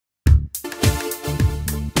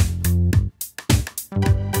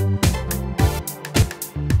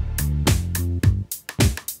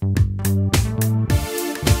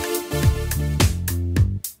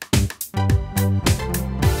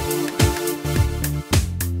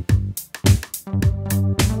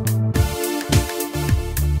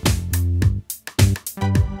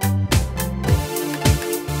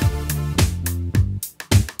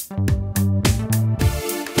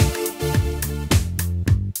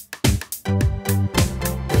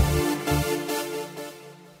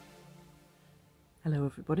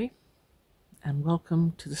everybody, and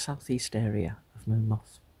welcome to the southeast area of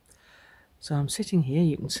Moonmoth. So I'm sitting here,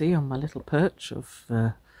 you can see, on my little perch of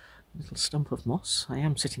little stump of moss. I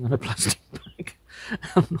am sitting on a plastic bag.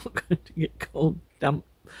 I'm not going to get cold, damp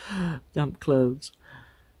clothes.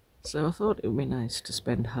 So I thought it would be nice to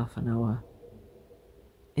spend half an hour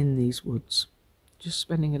in these woods, just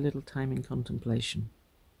spending a little time in contemplation.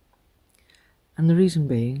 And the reason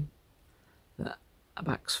being that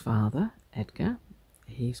Abaq's father, Edga,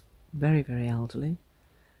 he's very, very elderly,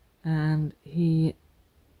 and he's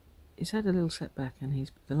had a little setback,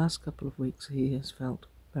 and the last couple of weeks he has felt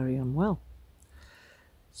very unwell.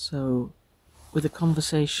 So with a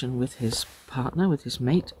conversation with his partner, with his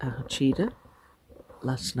mate Ahachida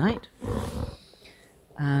last night,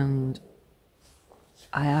 and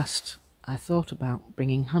I thought about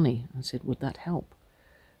bringing honey. I said, would that help?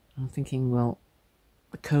 I'm thinking, well,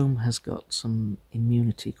 the comb has got some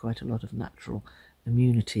immunity, quite a lot of natural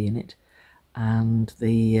immunity in it, and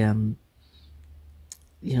the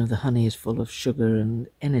the honey is full of sugar and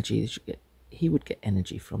energy. He would get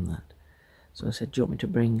energy from that. So I said, do you want me to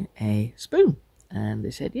bring a spoon? And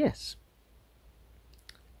they said yes.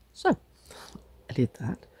 So I did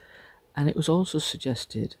that, and it was also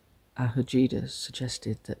suggested, Ahajida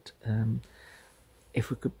suggested that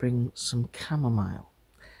if we could bring some chamomile.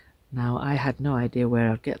 Now, I had no idea where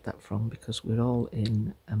I'd get that from, because we're all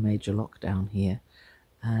in a major lockdown here,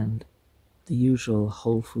 and the usual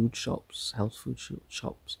health food shops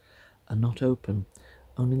are not open,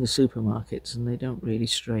 only the supermarkets, and they don't really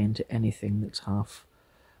stray into anything that's half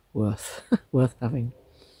worth having.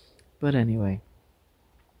 But anyway,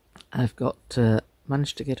 I've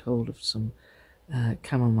managed to get hold of some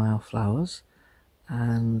chamomile flowers,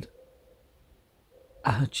 and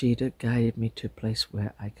Ahachida guided me to a place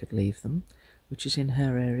where I could leave them, which is in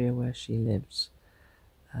her area where she lives,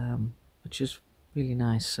 which is really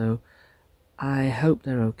nice. So I hope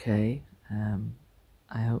they're okay.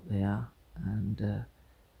 I hope they are, and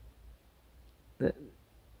that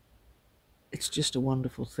it's just a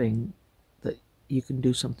wonderful thing that you can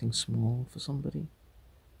do something small for somebody,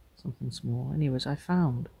 something small. Anyways, I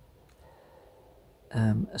found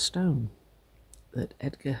a stone that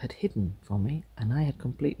Edgar had hidden for me, and I had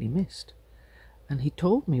completely missed. And he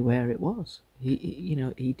told me where it was.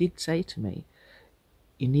 He did say to me,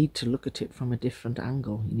 you need to look at it from a different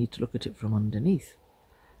angle. You need to look at it from underneath.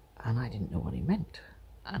 And I didn't know what he meant.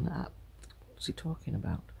 And what's he talking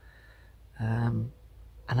about? And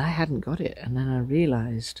I hadn't got it. And then I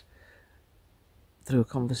realised through a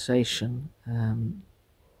conversation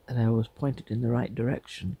that I was pointed in the right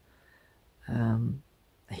direction.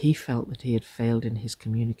 He felt that he had failed in his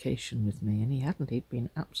communication with me, and he hadn't. He'd been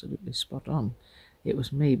absolutely spot on. It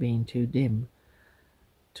was me being too dim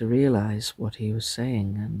to realise what he was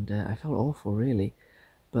saying, and I felt awful, really.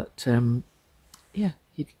 But yeah,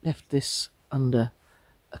 he'd left this under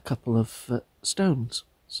a couple of stones,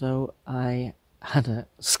 so I had a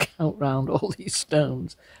scout round all these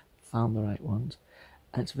stones, found the right ones,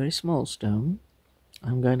 and it's a very small stone.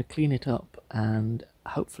 I'm going to clean it up, and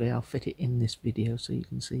hopefully I'll fit it in this video so you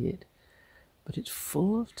can see it. But it's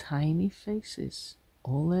full of tiny faces,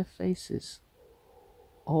 all their faces,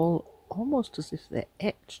 all almost as if they're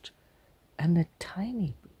etched, and they're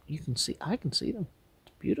tiny. I can see them.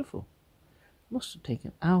 It's beautiful. Must have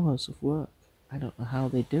taken hours of work. I don't know how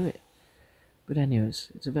they do it, but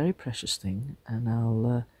anyways, it's a very precious thing, and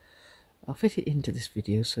I'll fit it into this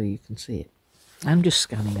video so you can see it. I'm just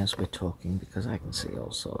scanning as we're talking, because I can see all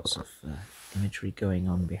sorts of imagery going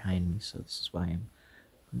on behind me, so this is why I'm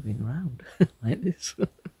moving around like this.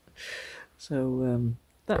 So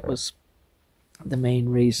that was the main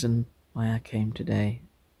reason why I came today,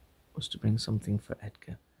 was to bring something for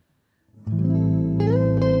Edgar.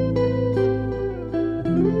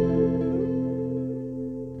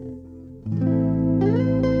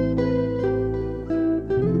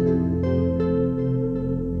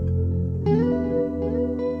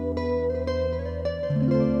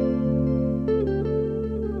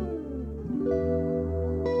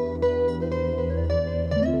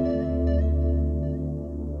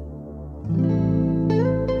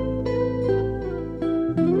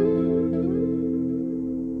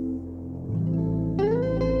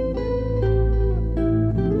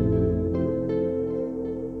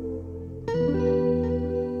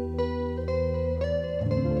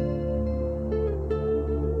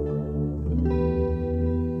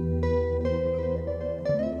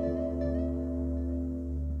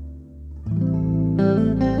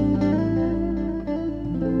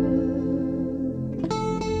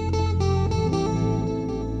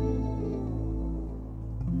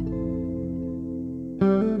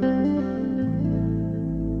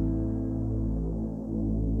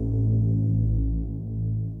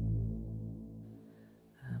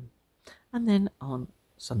 And then on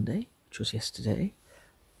Sunday, which was yesterday,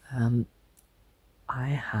 I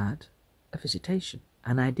had a visitation,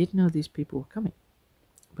 and I did know these people were coming,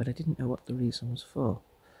 but I didn't know what the reason was for.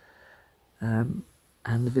 And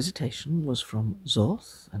the visitation was from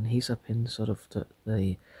Zorth, and he's up in sort of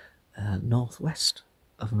the northwest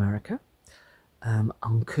of America.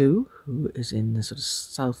 Anku, who is in the sort of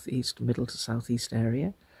southeast, middle to southeast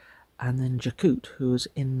area, and then Jakut, who is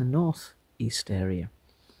in the northeast area.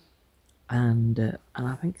 And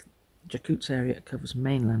I think Jakut's area covers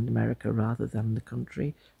mainland America rather than the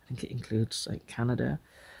country. I think it includes like Canada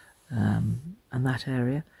and that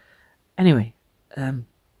area. Anyway,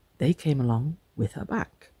 they came along with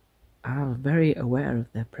Abaq. I was very aware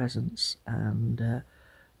of their presence, and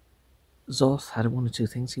Zorth had one or two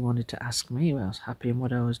things he wanted to ask me. I was happy in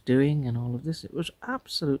what I was doing and all of this. It was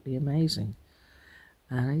absolutely amazing.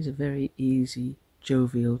 And he's a very easy,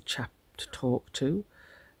 jovial chap to talk to.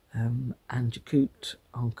 And Jakut,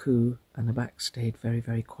 Anku and Abaq stayed very,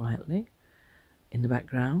 very quietly in the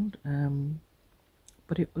background.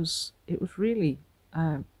 But it was really,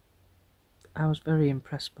 I was very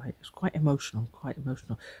impressed by it. It was quite emotional,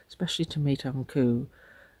 especially to meet Anku,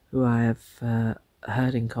 who I have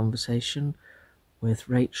heard in conversation with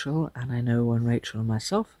Rachel, and I know when Rachel and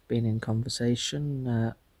myself have been in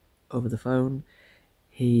conversation over the phone,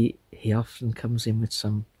 he often comes in with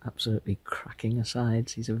some absolutely cracking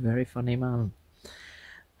asides. He's a very funny man,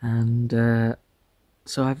 and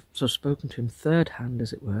so I've sort of spoken to him third hand,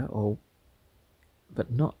 as it were,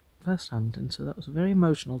 but not first hand, and so that was a very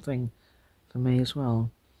emotional thing for me as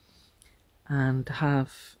well. And to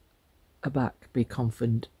have Abaq be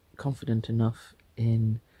confident enough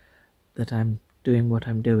in that I'm doing what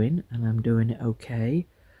I'm doing and I'm doing it okay,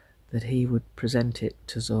 that he would present it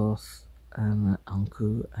to Zorth and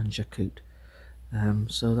Anku and Jakut.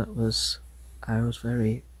 So that was, I was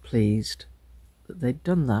very pleased that they'd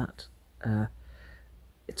done that.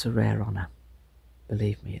 It's a rare honour,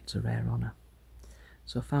 believe me, it's a rare honour.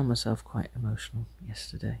 So I found myself quite emotional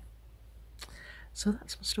yesterday. So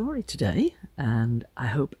that's my story today, and I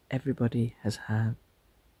hope everybody has had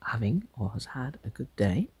a good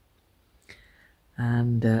day.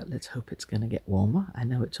 And let's hope it's going to get warmer. I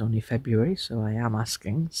know it's only February, so I am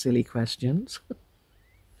asking silly questions.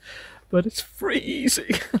 But it's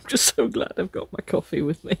freezing. I'm just so glad I've got my coffee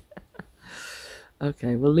with me.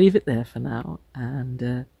 Okay, we'll leave it there for now,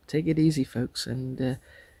 and take it easy, folks. And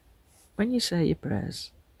when you say your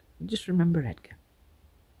prayers, just remember Edgar.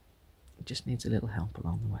 It just needs a little help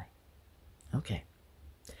along the way. Okay.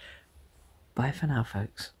 Bye for now,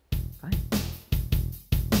 folks. Bye.